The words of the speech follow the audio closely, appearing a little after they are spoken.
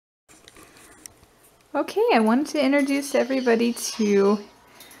Okay, I wanted to introduce everybody to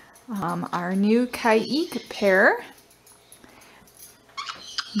our new Caique pair.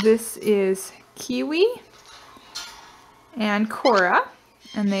 This is Kiwi and Cora,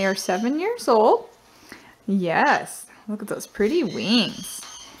 and they are 7 years old. Yes, look at those pretty wings.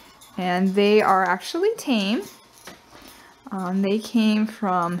 And they are actually tame. They came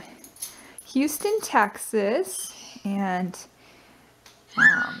from Houston, Texas, and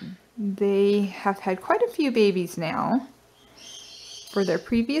they have had quite a few babies now for their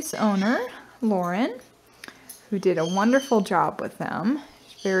previous owner, Lauren, who did a wonderful job with them.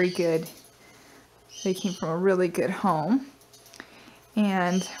 Very good. They came from a really good home.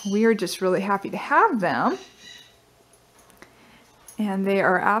 And we are just really happy to have them. And they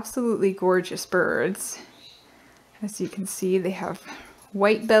are absolutely gorgeous birds. As you can see, they have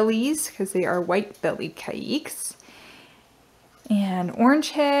white bellies because they are white-bellied caiques. And orange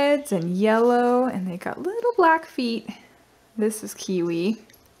heads and yellow, and they got little black feet. This is Kiwi.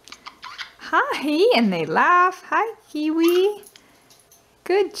 Hi, and they laugh. Hi, Kiwi.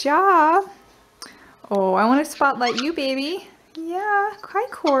 Good job. Oh, I want to spotlight you, baby. Yeah, hi,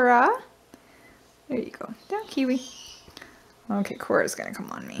 Cora. There you go. Down, Kiwi. Okay, Cora's gonna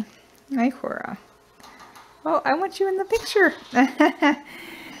come on me. Hi, Cora. Oh, I want you in the picture.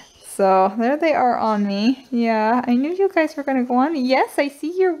 So, there they are on me. Yeah, I knew you guys were gonna go on me. Yes, I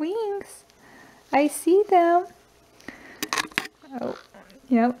see your wings. I see them. Oh,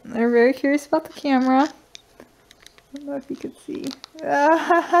 yep, they're very curious about the camera. I don't know if you could see. Yeah,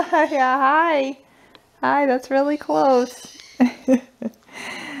 hi. Hi, that's really close.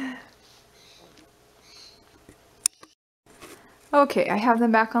 Okay, I have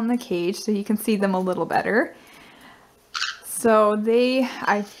them back on the cage so you can see them a little better. So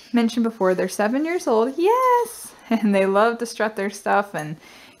I mentioned before, they're 7 years old. Yes! And they love to strut their stuff, and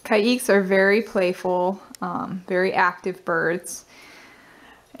caiques are very playful, very active birds.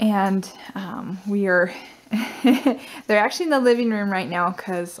 And they're actually in the living room right now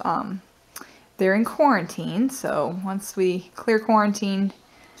because they're in quarantine. So once we clear quarantine,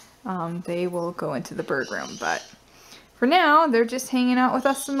 they will go into the bird room. But for now, they're just hanging out with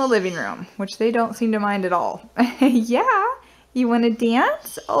us in the living room, which they don't seem to mind at all. Yeah, you want to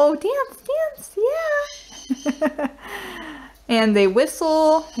dance? Oh, dance, yeah. And they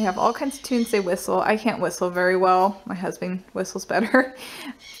whistle. They have all kinds of tunes they whistle. I can't whistle very well. My husband whistles better.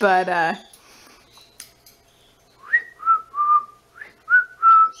 But,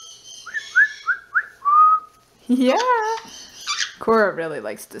 yeah. Cora really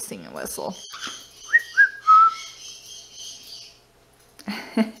likes to sing and whistle.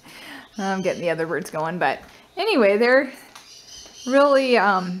 I'm getting the other birds going, but anyway, they're really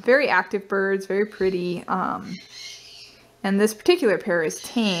very active birds, very pretty. And this particular pair is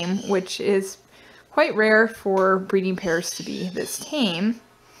tame, which is quite rare for breeding pairs to be this tame.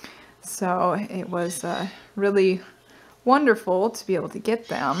 So it was really wonderful to be able to get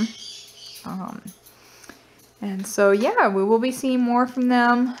them. And so yeah, we will be seeing more from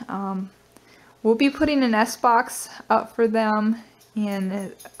them. We'll be putting an S box up for them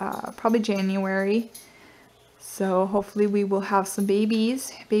in probably January. So hopefully we will have some baby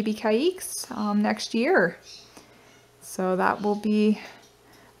caiques next year. So that will be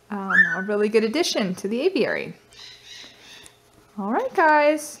a really good addition to the aviary. All right,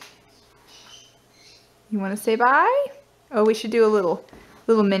 guys. You want to say bye? Oh, we should do a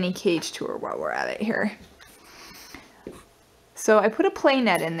little mini cage tour while we're at it here. So I put a play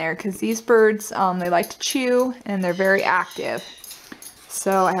net in there because these birds, they like to chew and they're very active.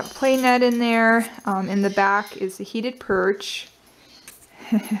 So I have a play net in there. In the back is a heated perch.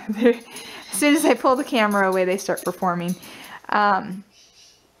 As soon as I pull the camera away, they start performing. And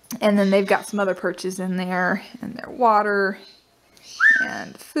then they've got some other perches in there, and their water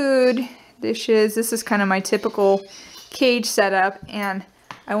and food, dishes. This is kind of my typical cage setup, and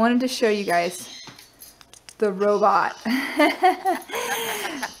I wanted to show you guys the robot.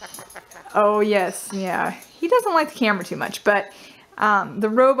 Oh yes, yeah. He doesn't like the camera too much, but the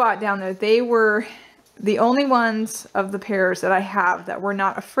robot down there, they were the only ones of the pairs that I have that were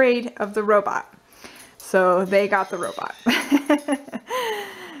not afraid of the robot. So they got the robot.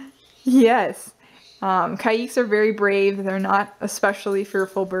 Yes. Caiques are very brave. They're not especially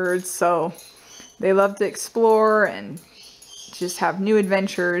fearful birds, so they love to explore and just have new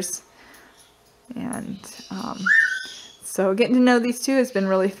adventures. And so getting to know these two has been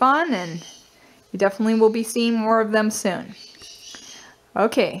really fun, and you definitely will be seeing more of them soon.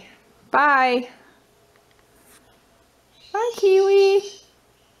 Okay, bye. Hi, Kiwi.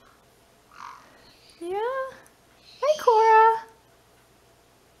 Yeah. Hi, Cora.